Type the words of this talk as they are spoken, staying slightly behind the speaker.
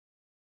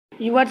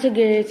What's a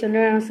gay?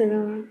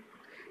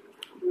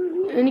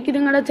 എനിക്ക്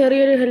നിങ്ങളുടെ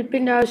ചെറിയൊരു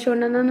ഹെൽപ്പിൻ്റെ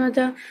ആവശ്യമുണ്ട്. എന്താണെന്ന്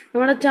വെച്ചാൽ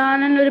നമ്മുടെ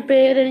ചാനലിനൊരു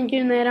പേര് എനിക്ക്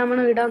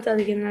നേരാമണം ഇടാൻ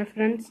സാധിക്കുന്നത്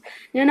ഫ്രണ്ട്സ്.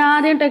 ഞാൻ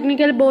ആദ്യം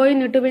ടെക്നിക്കൽ ബോയ്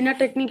എന്നിട്ടു, പിന്നെ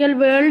ടെക്നിക്കൽ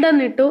വേൾഡ്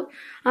എന്നിട്ടു.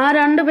 ആ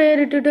 2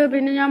 പേരിട്ടിട്ട്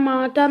പിന്നെ ഞാൻ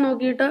മാറ്റാൻ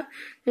നോക്കിയിട്ട്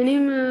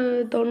ഇനിയും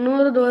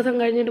 90 ദിവസം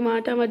കഴിഞ്ഞിട്ട്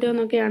മാറ്റാൻ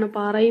പറ്റുമെന്നൊക്കെയാണ്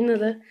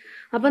പറയുന്നത്.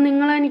 അപ്പം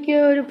നിങ്ങളെനിക്ക്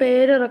ഒരു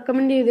പേര്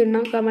റെക്കമെൻഡ്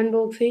ചെയ്തിടണം കമൻറ്റ്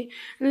ബോക്സിൽ.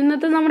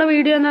 ഇന്നത്തെ നമ്മുടെ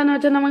വീഡിയോ എന്താണെന്ന്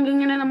വെച്ചാൽ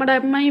നമുക്കിങ്ങനെ നമ്മുടെ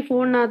MI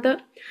ഫോണിനകത്ത്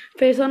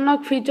ഫേസ്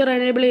അൺലോക്ക് ഫീച്ചർ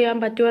എനേബിൾ ചെയ്യാൻ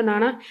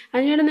പറ്റുമെന്നാണ്.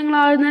 അതിനുവേണ്ടി നിങ്ങൾ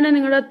ആദ്യം തന്നെ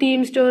നിങ്ങളുടെ തീം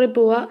സ്റ്റോറിൽ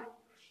പോവുക.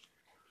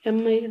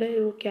 MIയുടെ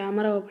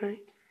ക്യാമറ ഓപ്പൺ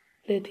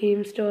ആയി തീം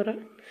സ്റ്റോർ.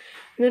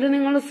 എന്നിട്ട്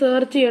നിങ്ങൾ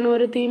സെർച്ച് ചെയ്യണം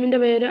ഒരു തീമിൻ്റെ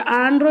പേര്.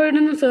 ആൻഡ്രോയിഡിൽ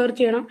നിന്ന് സെർച്ച്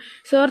ചെയ്യണം.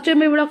 സെർച്ച്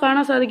ചെയ്യുമ്പോൾ ഇവിടെ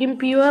കാണാൻ സാധിക്കും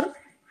പ്യുവർ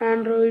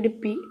ആൻഡ്രോയിഡ്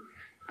P.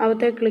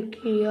 അവിടത്തെ ക്ലിക്ക്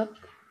ചെയ്യുക.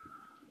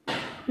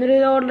 എന്നിട്ട്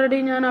ഇത് ഓൾറെഡി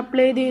ഞാൻ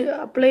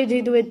അപ്ലൈ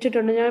ചെയ്ത്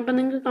വെച്ചിട്ടുണ്ട്. ഞാനിപ്പോൾ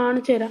നിങ്ങൾക്ക്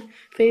കാണിച്ചു തരാം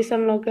ഫേസ്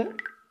അൺലോക്ക്.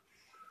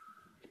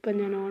 ഇപ്പം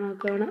ഞാൻ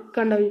ഓണാക്കുകയാണ്.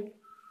 കണ്ടോ,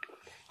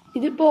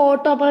 ഇതിപ്പോൾ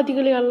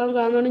ഓട്ടോമാറ്റിക്കലി എല്ലാം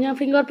കാണുന്നുണ്ട്. ഞാൻ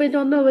ഫിംഗർ പ്രിന്റ്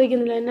ഒന്നും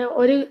ഉപയോഗിക്കുന്നില്ല. എന്നെ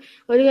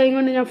ഒരു കൈ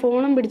കൊണ്ട് ഞാൻ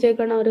ഫോണും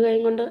പിടിച്ചേക്കണം, ഒരു കൈ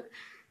കൊണ്ട്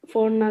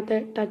ഫോണിനകത്ത്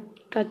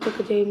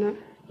ടച്ചൊക്കെ ചെയ്യുന്ന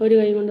ഒരു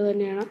കൈ കൊണ്ട്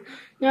തന്നെയാണ്.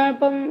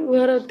 ഞാനിപ്പം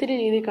വേറെ ഒത്തിരി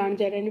രീതിയിൽ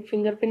കാണിച്ചു തരാം. എനിക്ക്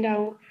ഫിംഗർ പ്രിന്റ്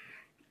ആവും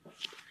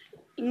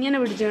ഇങ്ങനെ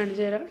പിടിച്ച്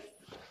കാണിച്ചു തരാം.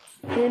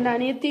 എൻ്റെ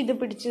അനിയത്തി ഇത്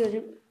പിടിച്ചു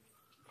തരും.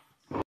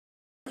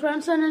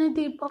 ഫ്രണ്ട്സ്,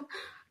 അനിയത്തി ഇപ്പം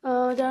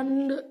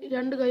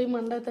രണ്ട് കൈ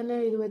മണ്ടേ തന്നെ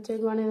ഇത്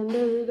വെച്ചേക്കുവാണ്. എൻ്റെ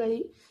ഒരു കൈ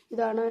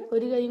ഇതാണ്.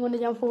 ഒരു കൈ കൊണ്ട്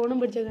ഞാൻ ഫോണും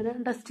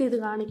പിടിച്ചേക്കാൻ ടെസ്റ്റ് ചെയ്ത്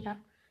കാണിക്കാം.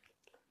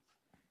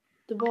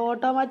 ഇതിപ്പോൾ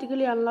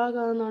ഓട്ടോമാറ്റിക്കലി അൺലോക്ക്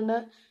ആകുന്നുണ്ട്.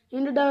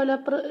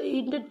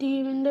 ഇതിൻ്റെ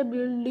ടീമിൻ്റെ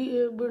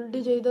ബിൽഡ്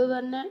ചെയ്തത്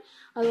തന്നെ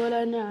അതുപോലെ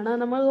തന്നെയാണ്.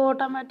 നമ്മൾ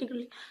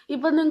ഓട്ടോമാറ്റിക്കലി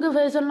ഇപ്പം നിങ്ങൾക്ക്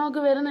ഫേസ്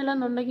അൺലോക്ക്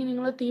വരുന്നില്ലെന്നുണ്ടെങ്കിൽ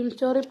നിങ്ങൾ തീം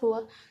സ്റ്റോറിൽ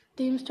പോവുക.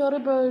 തീം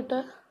സ്റ്റോറിൽ പോയിട്ട്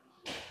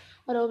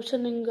ഒരു ഓപ്ഷൻ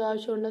നിങ്ങൾക്ക്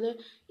ആവശ്യമുള്ളത്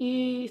ഈ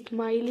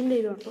സ്മൈലിൻ്റെ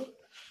ഇതുണ്ട്.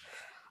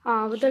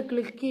 അവിടെ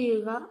ക്ലിക്ക്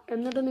ചെയ്യുക.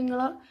 എന്നിട്ട് നിങ്ങൾ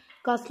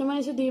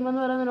കസ്റ്റമൈസ് തീം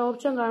എന്ന് പറയുന്നൊരു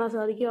ഓപ്ഷൻ കാണാൻ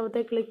സാധിക്കും.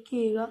 അവിടെ ക്ലിക്ക്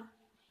ചെയ്യുക.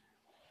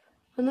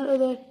 എന്നിട്ട്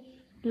ഇത്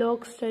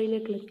ലോക്ക് സ്റ്റൈലിൽ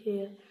ക്ലിക്ക്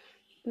ചെയ്യുക.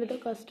 എന്നിട്ട്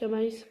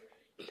കസ്റ്റമൈസ്.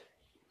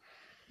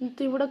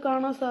 എന്നിട്ട് ഇവിടെ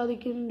കാണാൻ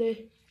സാധിക്കും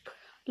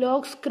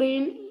lock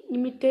screen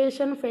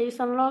imitation face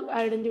unlock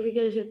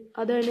identification.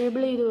 അത്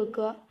എനേബിൾ ചെയ്ത്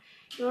വെക്കുക.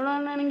 ഇവിടെ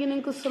ആണെങ്കിൽ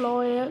നിങ്ങൾക്ക് സ്ലോ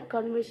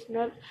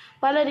കൺവെൻഷണൽ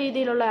പല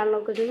രീതിയിലുള്ള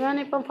അൺലോക്ക് ചെയ്യും.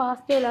 ഞാനിപ്പം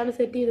ഫാസ്റ്റയിലാണ്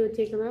സെറ്റ് ചെയ്ത്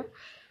വെച്ചേക്കുന്നത്.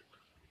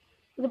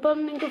 ഇതിപ്പം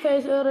നിങ്ങൾക്ക്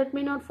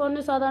റെഡ്മി നോട്ട്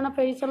 4 സാധാരണ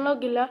ഫേസ്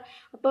അൺലോക്ക് ഇല്ല.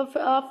 അപ്പോൾ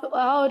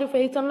ആ ഒരു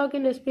ഫേസ്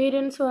അൺലോക്കിൻ്റെ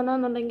എക്സ്പീരിയൻസ്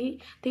വേണമെന്നുണ്ടെങ്കിൽ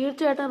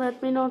തീർച്ചയായിട്ടും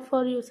റെഡ്മി നോട്ട്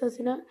 4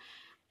 യൂസേഴ്സിന്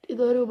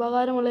ഇതൊരു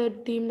ഉപകാരമുള്ള ഒരു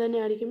ടീം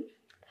തന്നെയായിരിക്കും.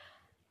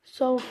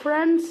 സോ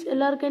ഫ്രണ്ട്സ്,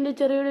 എല്ലാവർക്കും എൻ്റെ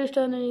ചെറിയൊരു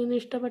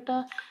ഇഷ്ടപ്പെട്ട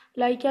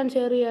ലൈക്ക് ആൻഡ്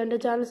ഷെയർ ചെയ്യുക. എൻ്റെ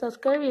ചാനൽ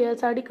സബ്സ്ക്രൈബ് ചെയ്യുക.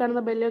 സൈഡിൽ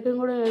കാണുന്ന ബെല്ലൈക്കൺ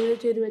കൂടെ എനേബിൾ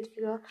ചെയ്ത്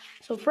വെച്ചിരിക്കുക.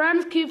 So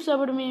friends, keep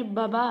support me.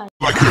 By.